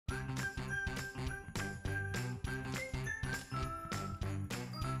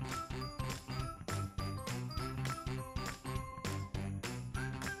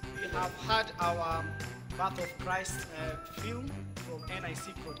have had our Birth of Christ film from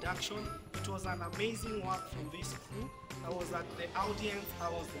NIC Production. It was an amazing work from this crew. I was at the audience, I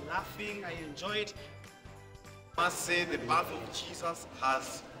was laughing, I enjoyed. I must say the birth of Jesus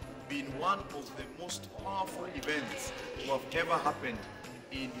has been one of the most powerful events to have ever happened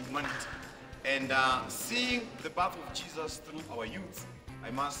in humanity. And seeing the birth of Jesus through our youth,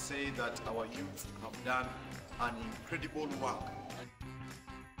 I must say that our youth have done an incredible work.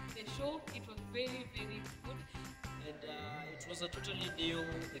 The show, it was very, very good. And it was a totally new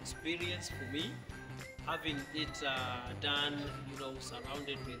experience for me, having it done,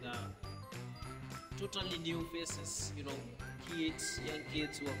 surrounded with totally new faces, kids, young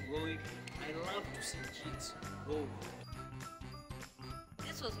kids who are growing. I love to see kids grow.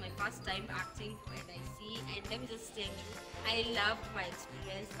 This was my first time acting for NIC, and let me just tell you, I loved my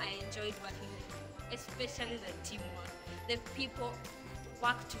experience. I enjoyed working with, especially the teamwork. The people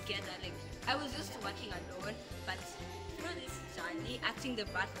work together. Like, I was used to working alone, but through this journey, acting the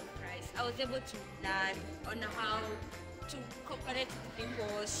Birth of Christ, I was able to learn on how to cooperate with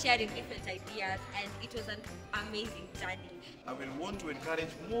people, sharing different ideas, and it was an amazing journey. I will want to encourage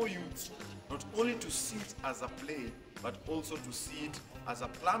more youths not only to see it as a play, but also to see it as a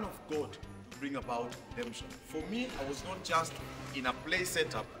plan of God to bring about redemption. For me, I was not just in a play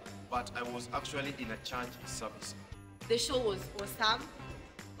setup, but I was actually in a church service. The show was awesome.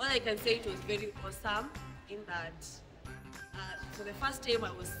 All I can say, it was very awesome in that for the first time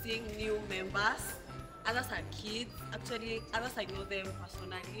I was seeing new members. Others are kids, actually others I know them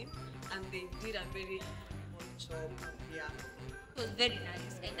personally, and they did a very good job. Yeah. It was very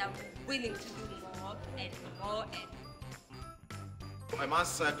nice, and I'm willing to do more and more. I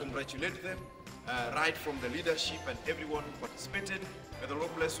must congratulate them right from the leadership and everyone who participated. May the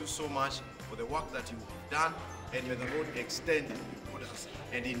Lord bless you so much for the work that you have done, and may the Lord extend your goodness.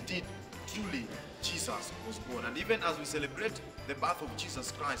 And indeed, truly, Jesus was born. And even as we celebrate the birth of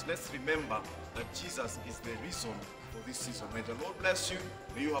Jesus Christ, let's remember that Jesus is the reason for this season. May the Lord bless you.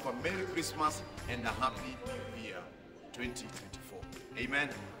 May you have a Merry Christmas and a Happy New Year 2024. Amen.